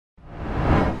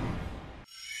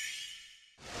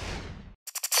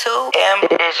2M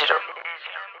Digital.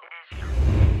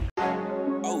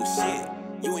 Oh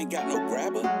shit, you ain't got no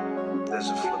grabber? There's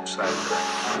a flip side to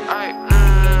that.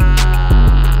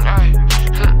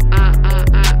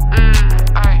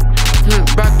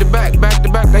 Back to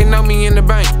back, they know me in the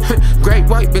bank. Great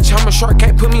white bitch, I'm a shark,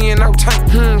 can't put me in no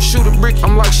tank. Shoot a brick,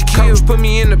 I'm like Shaquille, put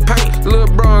me in the paint. Lil'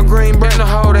 bro and green, in the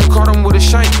hole, they caught him with a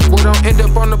shank. Boy, don't end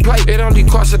up on the plate. It only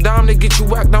costs a dime to get you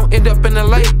whacked, don't end up in the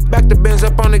lake. Back the Benz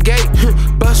up on the gate.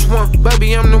 Bust one,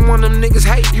 baby, I'm the one them niggas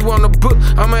hate. You on the book,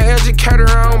 I'm an educator,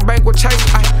 I don't bank with Chase.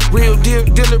 Real deal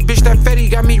dealer, bitch, that fatty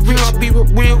got me real. I be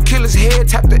with real killers, head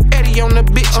tap the Eddie on the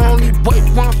bitch. I only weigh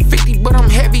 150, but I'm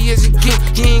heavy as it get.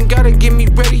 You ain't gotta get me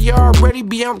ready, you already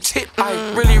be on tip. I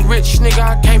really rich, nigga,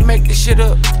 I can't make this shit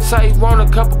up. Say want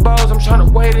a couple balls, I'm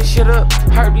tryna weigh this shit up.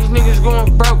 Heard these niggas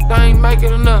going broke, they ain't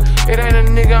making enough. It ain't a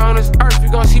nigga on this earth,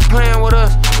 you gon' see playing with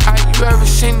us. You ever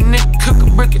seen a nigga cook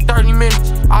a brick in 30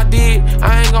 minutes? I did,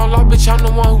 I ain't gon' lie, bitch, I'm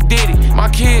the one who did it. My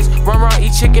kids run around,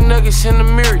 eat chicken nuggets in the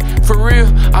mirror. For real,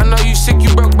 I know you sick,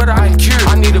 you broke, but I ain't cured.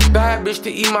 I need a bad bitch to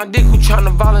eat my dick who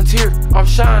tryna volunteer. I'm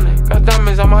shining, got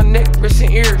diamonds on my neck, wrist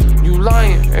and ears. You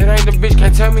lying, it ain't the bitch,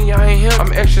 can't tell me I ain't him.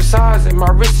 I'm exercising, my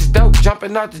wrist is dope,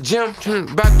 jumping out the gym.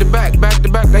 Back to back,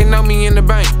 they know me in the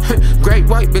bank. Great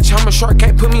white bitch, I'm a shark,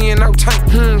 can't put me in no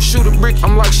tank. Shoot a brick,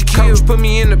 I'm like Shaquille, put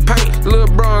me in the paint. Lil'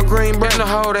 bro and green, in the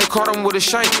hole, they caught him with a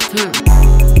shank.